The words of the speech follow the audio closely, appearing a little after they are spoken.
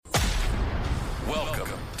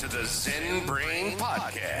to the Zen Brain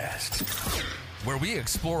Podcast, where we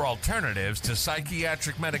explore alternatives to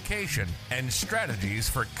psychiatric medication and strategies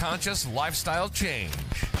for conscious lifestyle change.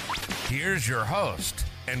 Here's your host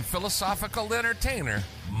and philosophical entertainer,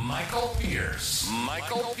 Michael Pierce.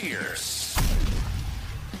 Michael Pierce.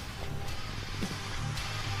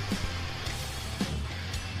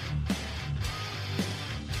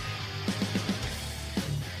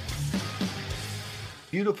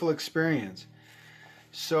 Beautiful experience.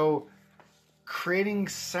 So creating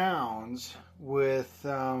sounds with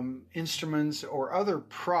instruments or other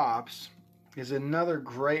props is another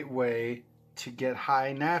great way to get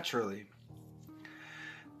high naturally.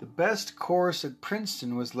 The best course at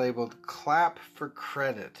Princeton was labeled Clap for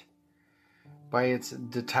Credit by its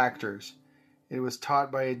detractors. It was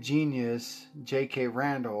taught by a genius, J.K.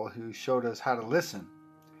 Randall, who showed us how to listen.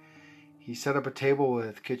 He set up a table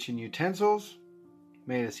with kitchen utensils,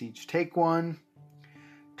 made us each take one,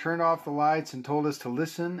 turned off the lights and told us to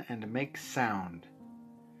listen and to make sound.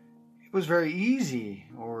 It was very easy,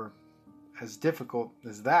 or as difficult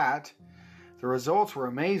as that. The results were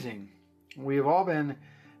amazing. We have all been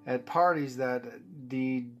at parties that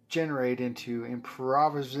degenerate into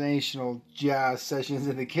improvisational jazz sessions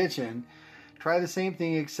in the kitchen. Try the same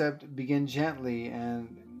thing except begin gently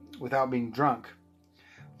and without being drunk.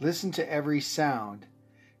 Listen to every sound.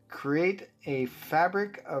 Create a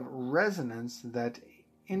fabric of resonance that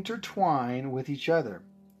intertwine with each other.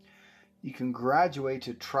 You can graduate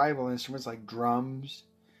to tribal instruments like drums,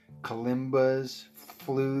 kalimbas,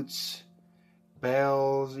 flutes,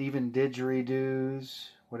 bells, even didgeridoos,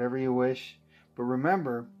 whatever you wish. But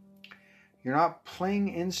remember, you're not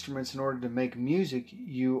playing instruments in order to make music.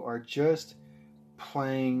 You are just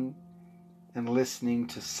playing and listening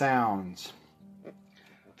to sounds.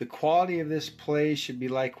 The quality of this play should be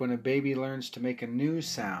like when a baby learns to make a new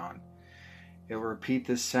sound. It will repeat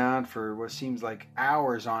this sound for what seems like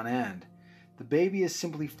hours on end. The baby is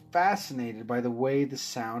simply fascinated by the way the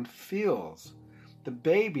sound feels. The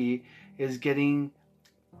baby is getting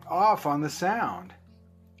off on the sound.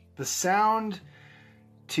 The sound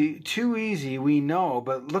too easy, we know,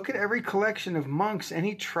 but look at every collection of monks,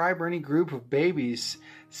 any tribe or any group of babies.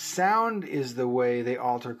 Sound is the way they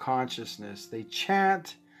alter consciousness. They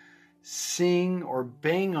chant, sing, or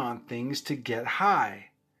bang on things to get high.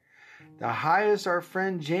 The highest our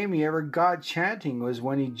friend Jamie ever got chanting was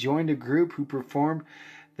when he joined a group who performed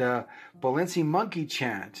the Balenci monkey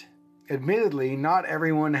chant. Admittedly, not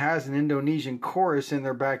everyone has an Indonesian chorus in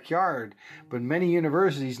their backyard, but many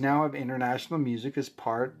universities now have international music as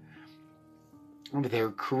part of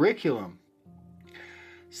their curriculum.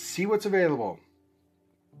 See what's available.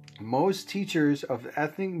 Most teachers of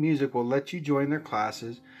ethnic music will let you join their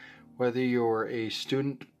classes, whether you're a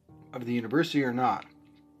student of the university or not.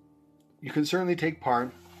 You can certainly take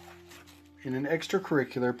part in an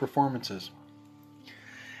extracurricular performances.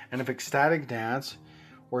 And if ecstatic dance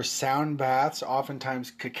or sound baths,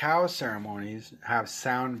 oftentimes cacao ceremonies have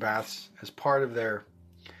sound baths as part of their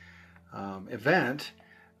event,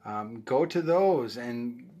 go to those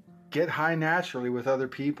and get high naturally with other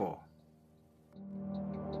people.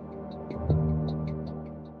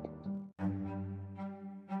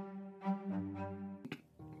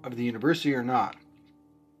 Of the university or not.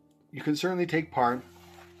 You can certainly take part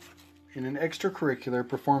in an extracurricular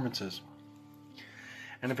performances.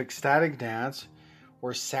 And if ecstatic dance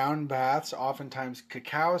or sound baths, oftentimes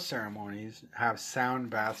cacao ceremonies have sound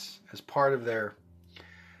baths as part of their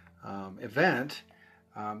event,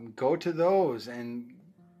 go to those and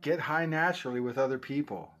get high naturally with other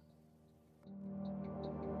people.